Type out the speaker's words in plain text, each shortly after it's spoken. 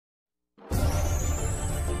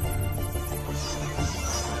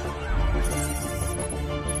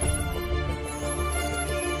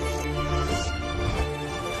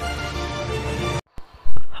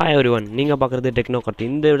Hi everyone, நீங்கள் பார்க்குறது techno Karthi.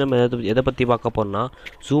 இந்த விடம் எதை பற்றி பார்க்க போகிறோம்னா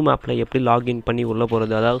ஜூம் ஆப்பில் எப்படி லாகின் பண்ணி உள்ளே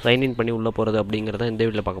போகிறது, அதாவது சைன்இன் பண்ணி உள்ளே போகிறது அப்படிங்கிறத இந்த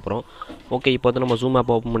வீடியோவில் பார்க்க போகிறோம். ஓகே, இப்போ வந்து நம்ம ஜூம் ஆப்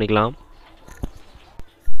ஓப்பன் பண்ணிக்கலாம்.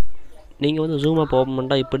 நீங்கள் வந்து ஜூம் ஆப் ஓப்பன்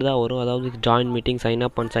பண்ணிட்டால் இப்படி தான் வரும். அதாவது join meeting, sign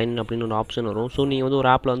up and sign அப்படின்னு ஒரு ஆப்ஷன் வரும். ஸோ நீங்கள் வந்து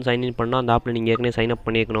ஒரு ஆப்பில் வந்து சைன்இன் பண்ணால் அந்த ஆப்பில் நீங்கள் ஏற்கனவே சைன் அப்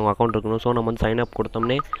பண்ணியிருக்கணும், அக்கௌண்ட் இருக்கணும். ஸோ நம்ம வந்து சைன் அப்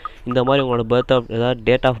கொடுத்தோம்னே இந்த மாதிரி உங்களோட ஏதாவது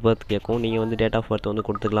டேட் ஆஃப் பர்த் கேட்கும். நீங்கள் வந்து டேட் ஆஃப் பர்த் வந்து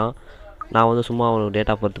கொடுத்துக்கலாம். நான் வந்து சும்மா ஒரு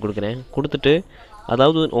டேட் ஆஃப் பர்த் கொடுக்குறேன். கொடுத்துட்டு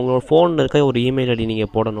அதாவது உங்களோட ஃபோனில் இருக்க ஒரு இமெயில் ஐடி நீங்கள்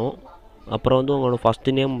போடணும். அப்புறம் வந்து உங்களோட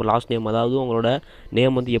ஃபஸ்ட்டு நேம், லாஸ்ட் நேம், அதாவது உங்களோட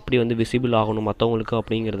நேம் வந்து எப்படி வந்து விசிபிள் ஆகணும் மற்றவங்களுக்கு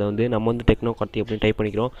அப்படிங்கிறத வந்து நம்ம வந்து டெக்னோ கார்த்தி அப்படின்னு டைப்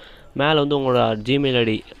பண்ணிக்கிறோம். மேலே வந்து உங்களோட ஜிமெயில்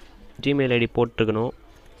ஐடி போட்டுருக்கணும்.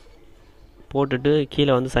 போட்டுட்டு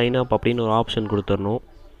கீழே வந்து சைன் அப் அப்படின்னு ஒரு ஆப்ஷன் கொடுத்துடணும்.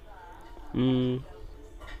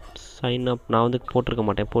 சைன் அப் நான் வந்து போட்டிருக்க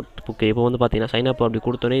மாட்டேன். ஓகே, இப்போ வந்து பார்த்தீங்கன்னா சைன் அப் அப்படி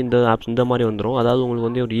கொடுத்தோன்னே இந்த மாதிரி வந்துடும். அதாவது உங்களுக்கு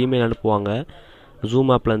வந்து ஒரு இமெயில் அனுப்புவாங்க ஜூம்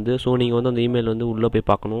ஆப்லேருந்து. ஸோ நீங்கள் வந்து அந்த இமெயில் வந்து உள்ளே போய்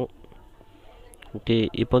பார்க்கணும். ஓகே,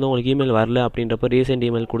 இப்போ வந்து உங்களுக்கு இமெயில் வரல அப்படின்றப்ப ரீசெண்ட்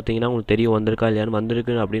இமெயில் கொடுத்தீங்கன்னா உங்களுக்கு தெரியும் வந்திருக்கா இல்லையான்னு.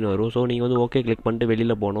 வந்திருக்கு அப்படின்னு வரும். ஸோ நீங்கள் வந்து ஓகே கிளிக் பண்ணிட்டு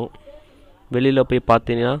வெளியில் போகணும். வெளியில் போய்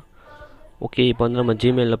பார்த்தீங்கன்னா ஓகே, இப்போ வந்து நம்ம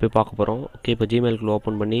ஜிமெயிலில் போய் பார்க்க போகிறோம். ஓகே, இப்போ ஜிமெயிலுக்குள்ளே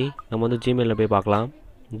ஓப்பன் பண்ணி நம்ம வந்து ஜிமெயிலில் போய் பார்க்கலாம்.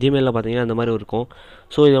 ஜிமெயிலில் பார்த்தீங்கன்னா இந்த மாதிரி இருக்கும்.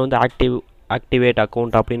 ஸோ இதை வந்து ஆக்டிவேட்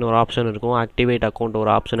அக்கௌண்ட் அப்படின்னு ஒரு ஆப்ஷன் இருக்கும். ஆக்டிவேட் அக்கௌண்ட்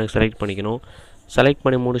ஒரு ஆப்ஷனை செலக்ட் பண்ணிக்கணும். செலக்ட்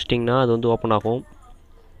பண்ணி முடிச்சிட்டிங்கன்னா அது வந்து ஓப்பன் ஆகும்.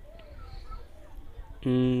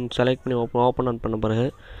 செலக்ட் பண்ணி ஓப்பன் பண்ண பிறகு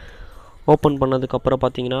ஓப்பன் பண்ணதுக்கப்புறம்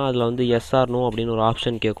பார்த்தீங்கன்னா அதில் வந்து எஸ்ஆர் நோ அப்படின்னு ஒரு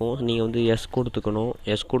ஆப்ஷன் கேட்கும். நீங்கள் வந்து எஸ் கொடுத்துக்கணும்.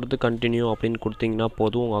 எஸ் கொடுத்து கண்டினியூ அப்படின்னு கொடுத்தீங்கன்னா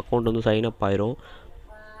போதும், உங்கள் அக்கௌண்ட் வந்து சைன் அப் ஆயிரும்.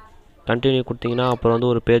 கண்டினியூ கொடுத்தீங்கன்னா அப்புறம்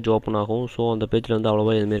வந்து ஒரு பேஜ் ஓப்பன் ஆகும். ஸோ அந்த பேஜில் வந்து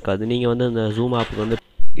அவ்வளோவா எதுவுமே இருக்காது. நீங்கள் வந்து இந்த ஜூம் ஆப்புக்கு வந்து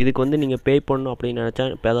இதுக்கு வந்து நீங்கள் பே பண்ணணும் அப்படின்னு நினச்சா,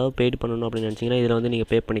 இப்போ ஏதாவது பெய்டு பண்ணணும் அப்படின்னு நினச்சிங்கன்னா இதில் வந்து நீங்கள்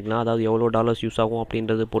பே பண்ணிக்கலாம். அதாவது எவ்வளோ டாலர்ஸ் யூஸ் ஆகும்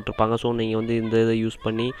அப்படின்றது போட்டிருப்பாங்க. ஸோ நீங்கள் வந்து இந்த இதை யூஸ்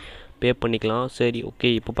பண்ணி பே பண்ணிக்கலாம். சரி, ஓகே,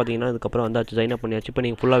 இப்போ பார்த்தீங்கன்னா அதுக்கப்புறம் வந்தாச்சு, சைன் அப் பண்ணியாச்சு. இப்போ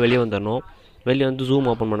நீங்கள் ஃபுல்லாக வெளியே வந்துடணும். வெளியே வந்து ஜூம்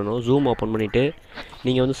ஓப்பன் பண்ணணும். ஜூம் ஓப்பன் பண்ணிவிட்டு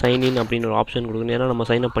நீங்கள் வந்து சைன்இன் அப்படின்னு ஒரு ஆப்ஷன் கொடுக்கணும். ஏன்னா நம்ம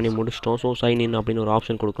சைன் அப் பண்ணி முடிச்சிட்டோம். ஸோ சைன்இன் அப்படின்னு ஒரு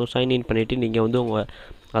ஆப்ஷன் கொடுக்கணும். சைன்இன் பண்ணிவிட்டு நீங்கள் வந்து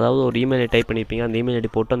அதாவது ஒரு இமெயில் ஐடி டைப் பண்ணியிருப்பீங்க. அந்த இமெயில்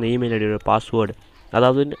ஐடி போட்டு அந்த இமெயில் ஐடியோட பாஸ்வேர்டு,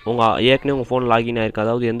 அதாவது ஏற்கனவே உங்கள் ஃபோன் லாகின் ஆகிருக்கு,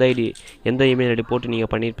 அதாவது எந்த இமெயில் ஐடி போட்டு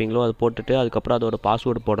நீங்கள் பண்ணியிருப்பீங்களோ அது போட்டுட்டு அதுக்கப்புறம் அதோட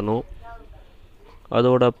பாஸ்வேர்டு போடணும்.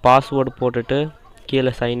 அதோட பாஸ்வேர்டு போட்டுட்டு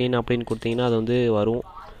கீழே சைன்இன் அப்படின்னு கொடுத்தீங்கன்னா அது வந்து வரும்.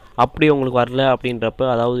 அப்படி உங்களுக்கு வரல அப்படின்றப்ப,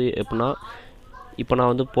 அதாவது எப்படின்னா இப்போ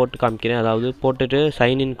நான் வந்து போட்டு காமிக்கிறேன். அதாவது போட்டுட்டு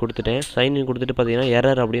சைன்இன் கொடுத்துட்டேன். சைன்இன் கொடுத்துட்டு பார்த்தீங்கன்னா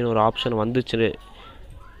எரர் அப்படின்னு ஒரு ஆப்ஷன் வந்துச்சு.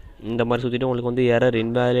 இந்த மாதிரி சுற்றிட்டு உங்களுக்கு வந்து error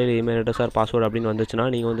invalid email address R password அப்படின்னு வந்துச்சுன்னா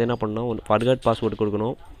நீங்கள் வந்து என்ன பண்ணணும், ஃபர்கட் பாஸ்வேர்டு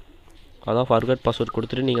கொடுக்கணும். அதான் ஃபர்கட் பாஸ்வேர்டு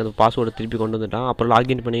கொடுத்துட்டு நீங்கள் அந்த பாஸ்வேர்டை திருப்பி கொண்டு வந்துட்டால் அப்புறம்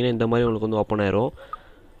லாகின் பண்ணிங்கன்னா இந்த மாதிரி உங்களுக்கு வந்து ஓப்பன் ஆயிரும்.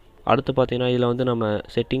 அடுத்து பார்த்தீங்கன்னா இதில் வந்து நம்ம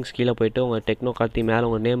செட்டிங்ஸ் கீழே போய்ட்டு உங்கள் டெக்னோ கார்த்தி மேலே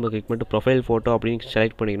உங்கள் நேம் கிளிக் பண்ணிட்டு ப்ரொஃபைல் ஃபோட்டோ அப்படின்னு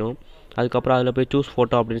செலக்ட் பண்ணிக்கணும். அதுக்கப்புறம் அதில் போய் சூஸ்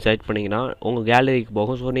ஃபோட்டோ அப்படின்னு செலக்ட் பண்ணிங்கன்னா உங்கள் கேலரிக்கு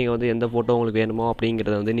போகும். ஸோ நீங்கள் வந்து எந்த ஃபோட்டோ உங்களுக்கு வேணுமோ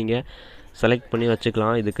அப்படிங்கிறத வந்து நீங்கள் செலக்ட் பண்ணி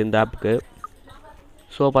வச்சுக்கலாம் இதுக்கு, இந்த ஆப்புக்கு.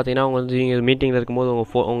 ஸோ பார்த்தீங்கன்னா உங்கள் வந்து நீங்கள் மீட்டிங்கில் இருக்கும்போது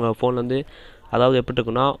உங்கள் ஃபோன் வந்து அதாவது எப்படி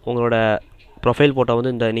இருக்குன்னா உங்களோட ப்ரொஃபைல் ஃபோட்டோ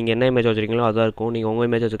வந்து இந்த நீங்கள் என்ன இமேஜ் வச்சுருக்கீங்களோ அதான் இருக்கும். நீங்கள் உங்கள்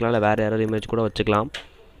இமேஜ் வச்சுக்கலாம், இல்லை வேறு யாராவது இமேஜ் கூட வச்சுக்கலாம்.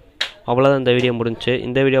 அவ்வளோதான், இந்த வீடியோ முடிஞ்சு.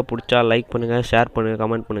 இந்த வீடியோ பிடிச்சா லைக் பண்ணுங்கள், ஷேர் பண்ணுங்கள்,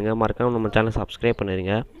 கமெண்ட் பண்ணுங்கள். மறக்காமல் நம்ம சேனலை சப்ஸ்கிரைப்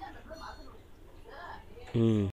பண்ணிடுங்க.